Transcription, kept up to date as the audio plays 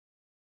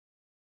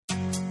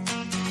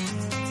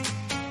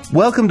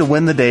Welcome to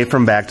Win the Day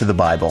from Back to the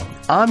Bible.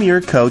 I'm your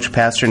coach,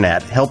 Pastor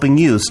Nat, helping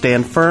you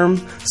stand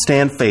firm,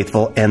 stand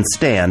faithful, and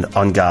stand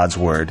on God's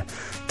Word.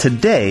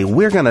 Today,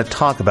 we're going to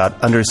talk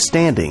about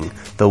understanding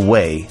the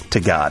way to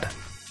God.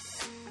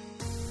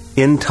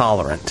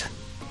 Intolerant,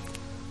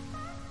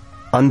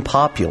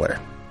 unpopular,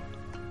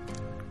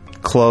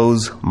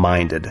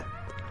 close-minded.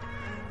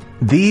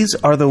 These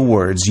are the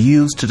words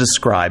used to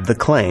describe the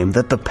claim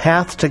that the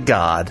path to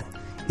God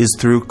is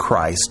through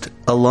Christ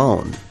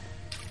alone.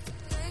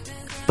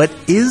 But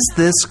is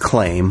this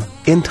claim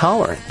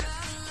intolerant?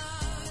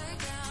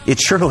 It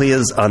surely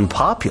is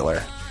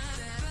unpopular.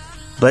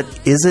 But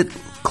is it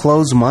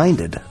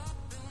close-minded?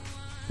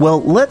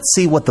 Well, let's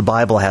see what the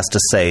Bible has to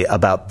say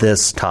about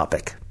this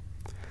topic.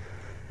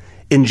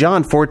 In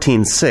John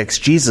 14:6,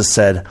 Jesus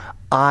said,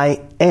 "I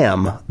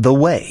am the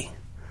way,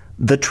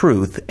 the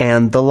truth,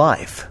 and the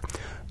life.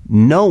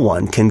 No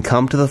one can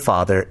come to the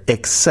Father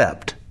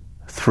except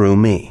through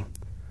me."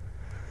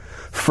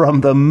 From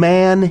the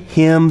man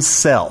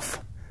himself,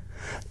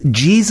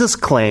 Jesus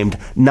claimed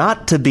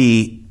not to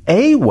be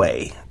a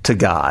way to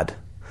God,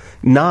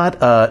 not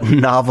a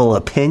novel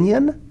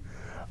opinion,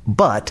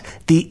 but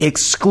the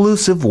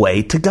exclusive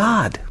way to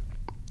God.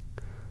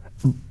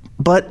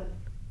 But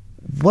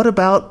what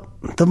about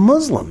the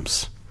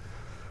Muslims?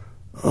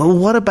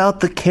 What about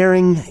the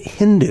caring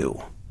Hindu?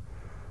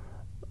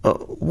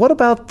 What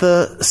about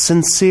the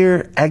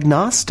sincere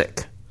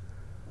agnostic?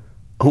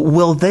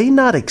 Will they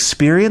not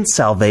experience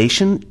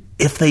salvation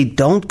if they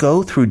don't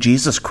go through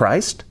Jesus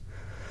Christ?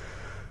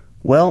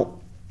 Well,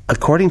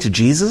 according to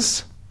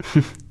Jesus,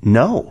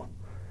 no.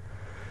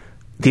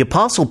 The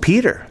Apostle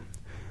Peter,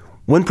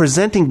 when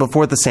presenting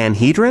before the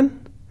Sanhedrin,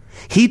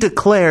 he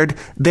declared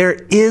there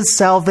is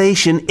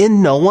salvation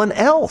in no one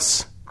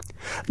else.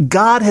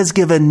 God has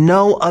given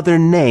no other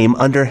name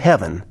under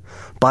heaven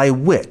by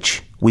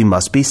which we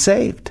must be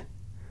saved.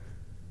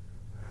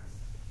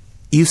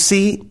 You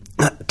see,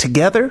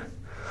 together,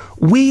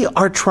 we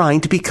are trying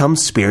to become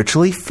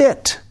spiritually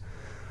fit.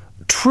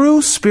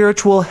 True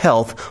spiritual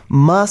health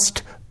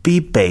must be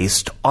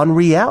based on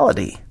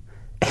reality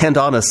and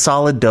on a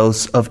solid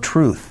dose of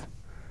truth.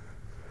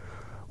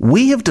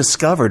 We have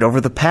discovered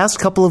over the past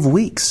couple of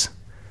weeks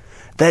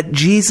that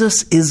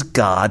Jesus is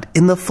God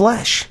in the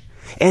flesh,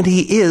 and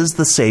He is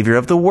the Savior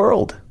of the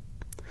world.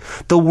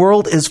 The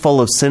world is full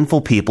of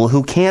sinful people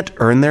who can't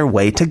earn their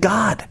way to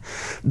God.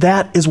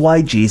 That is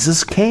why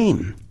Jesus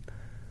came.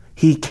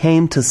 He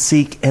came to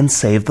seek and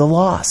save the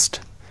lost.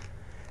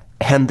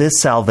 And this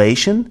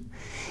salvation,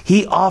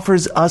 He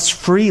offers us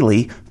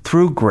freely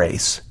through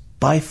grace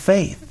by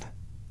faith.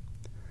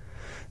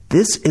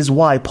 This is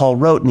why Paul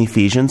wrote in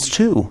Ephesians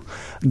 2,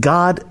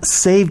 God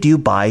saved you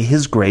by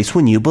His grace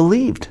when you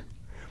believed.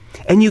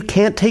 And you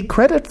can't take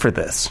credit for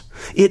this.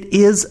 It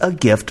is a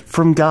gift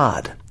from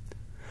God.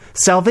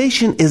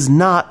 Salvation is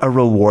not a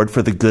reward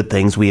for the good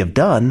things we have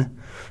done,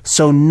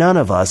 so none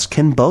of us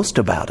can boast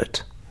about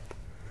it.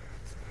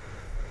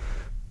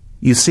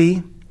 You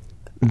see,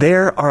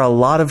 there are a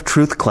lot of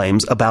truth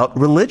claims about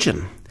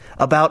religion,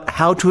 about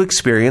how to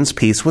experience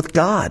peace with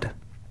God.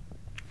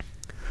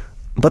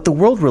 But the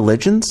world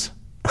religions,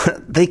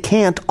 they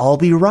can't all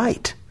be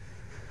right.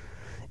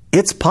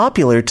 It's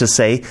popular to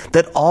say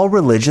that all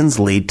religions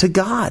lead to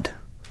God.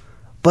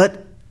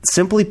 But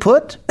simply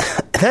put,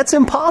 that's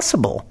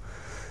impossible.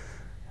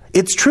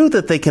 It's true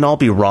that they can all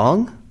be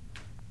wrong,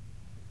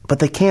 but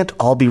they can't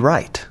all be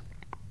right.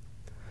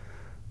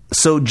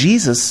 So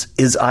Jesus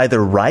is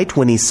either right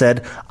when He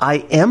said,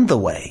 "I am the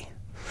way.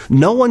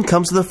 No one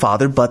comes to the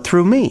Father but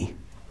through me."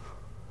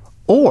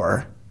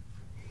 Or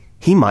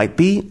He might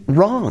be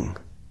wrong.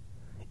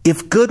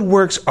 If good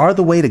works are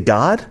the way to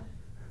God,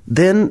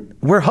 then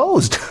we're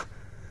hosed.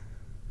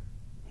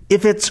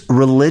 If it's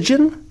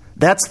religion,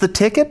 that's the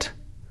ticket,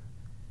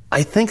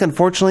 I think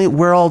unfortunately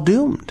we're all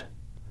doomed.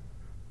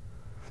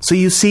 So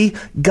you see,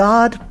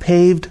 God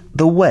paved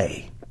the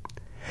way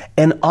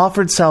and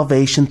offered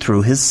salvation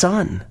through His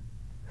Son.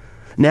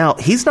 Now,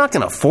 He's not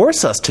going to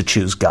force us to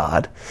choose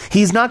God.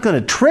 He's not going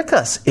to trick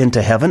us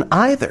into heaven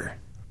either.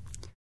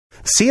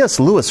 C.S.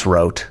 Lewis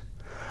wrote,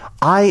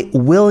 "I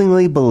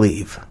willingly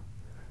believe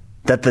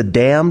that the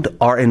damned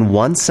are in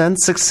one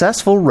sense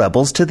successful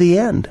rebels to the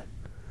end,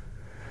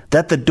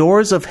 that the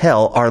doors of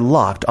hell are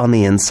locked on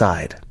the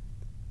inside."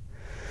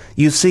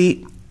 You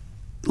see,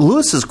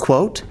 Lewis's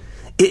quote,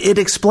 it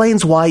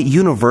explains why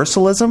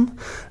universalism,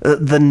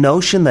 the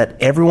notion that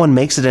everyone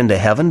makes it into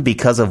heaven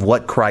because of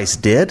what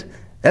Christ did,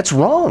 that's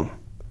wrong.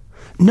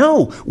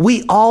 No,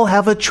 we all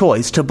have a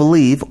choice to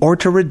believe or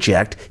to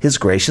reject His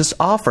gracious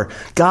offer.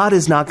 God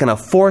is not going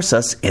to force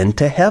us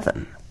into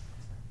heaven.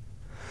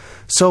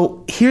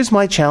 So here's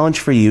my challenge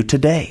for you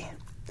today.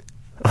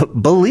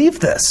 Believe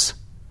this.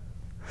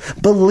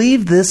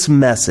 Believe this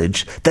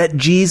message that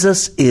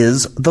Jesus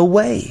is the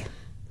way.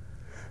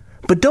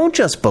 But don't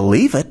just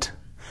believe it.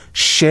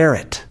 Share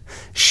it.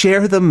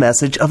 Share the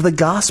message of the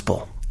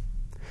gospel.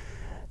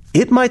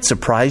 It might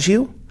surprise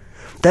you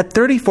that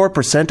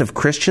 34% of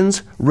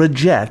Christians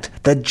reject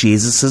that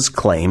Jesus'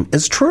 claim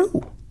is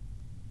true.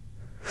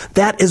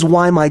 That is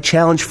why my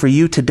challenge for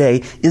you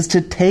today is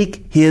to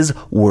take his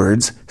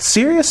words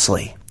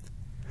seriously,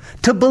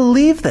 to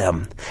believe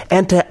them,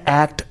 and to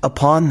act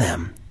upon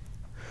them.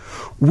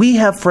 We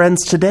have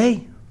friends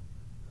today,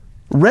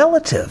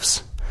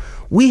 relatives.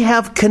 We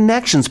have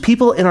connections,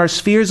 people in our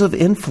spheres of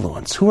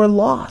influence who are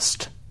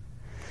lost,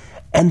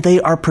 and they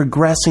are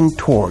progressing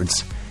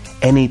towards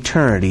an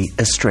eternity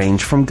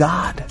estranged from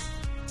God.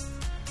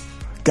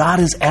 God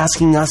is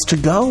asking us to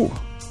go,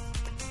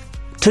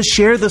 to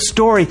share the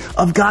story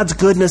of God's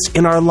goodness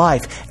in our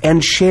life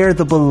and share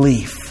the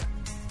belief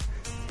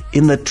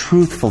in the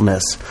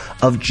truthfulness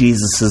of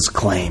Jesus'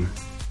 claim.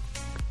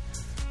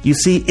 You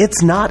see,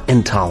 it's not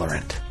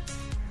intolerant.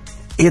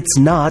 It's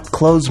not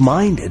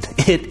closed-minded.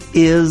 It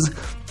is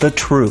the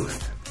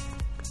truth.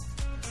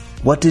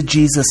 What did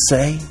Jesus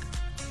say?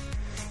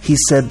 He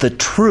said the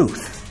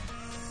truth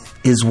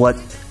is what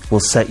will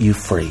set you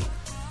free.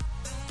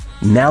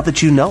 Now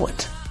that you know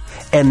it,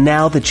 and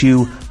now that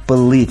you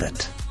believe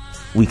it,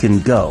 we can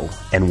go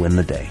and win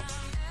the day.